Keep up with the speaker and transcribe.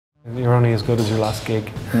You're only as good as your last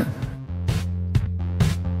gig.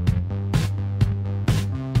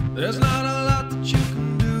 There's not a lot that you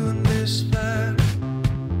can do in this land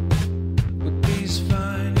with these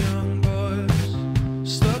fine young boys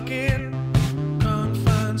stuck in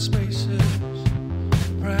confined spaces.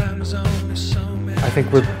 Prime is only so many. I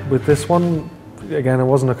think with this one, again, it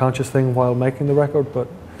wasn't a conscious thing while making the record, but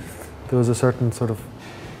there was a certain sort of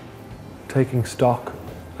taking stock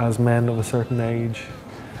as men of a certain age,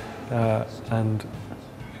 and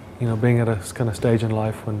you know, being at a kind of stage in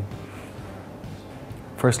life when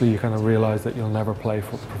firstly you kind of realise that you'll never play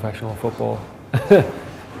professional football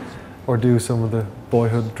or do some of the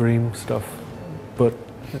boyhood dream stuff, but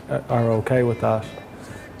are okay with that,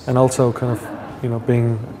 and also kind of, you know,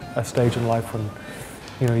 being a stage in life when,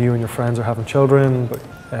 you know, you and your friends are having children, but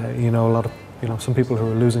you know, a lot of, you know, some people who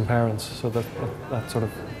are losing parents, so that sort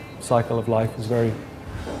of cycle of life is very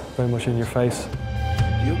much in your face.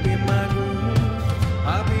 You'll be my guru,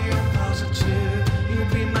 I'll be your positive,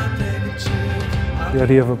 you'll be my negative. The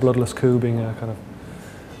idea of a Bloodless Coup being a kind of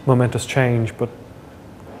momentous change, but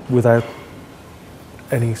without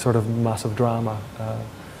any sort of massive drama,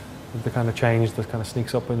 the kind of change that kind of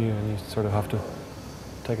sneaks up on you and you sort of have to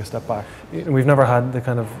take a step back. We've never had the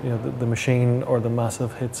kind of, you know, the machine or the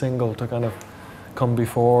massive hit single to kind of come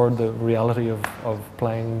before the reality of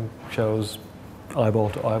playing shows eyeball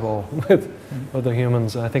to eyeball with other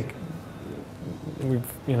humans. And I think we've,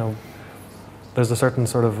 you know, there's a certain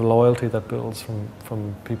sort of loyalty that builds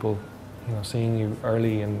from people, you know, seeing you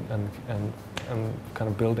early and kind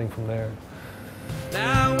of building from there.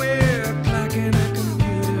 Now we're clacking at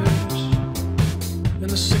computers in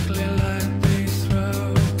the sickly light they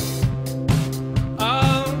throw.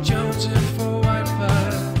 Oh, jonesing for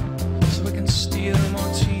Wi-Fi so we can steal them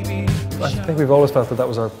on TV. I think we've always felt that that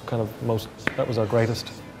was our kind of that was our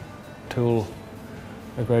greatest tool,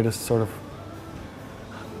 our greatest sort of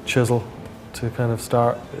chisel to kind of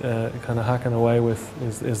start kind of hacking away with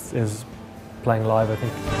is playing live, I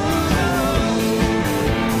think.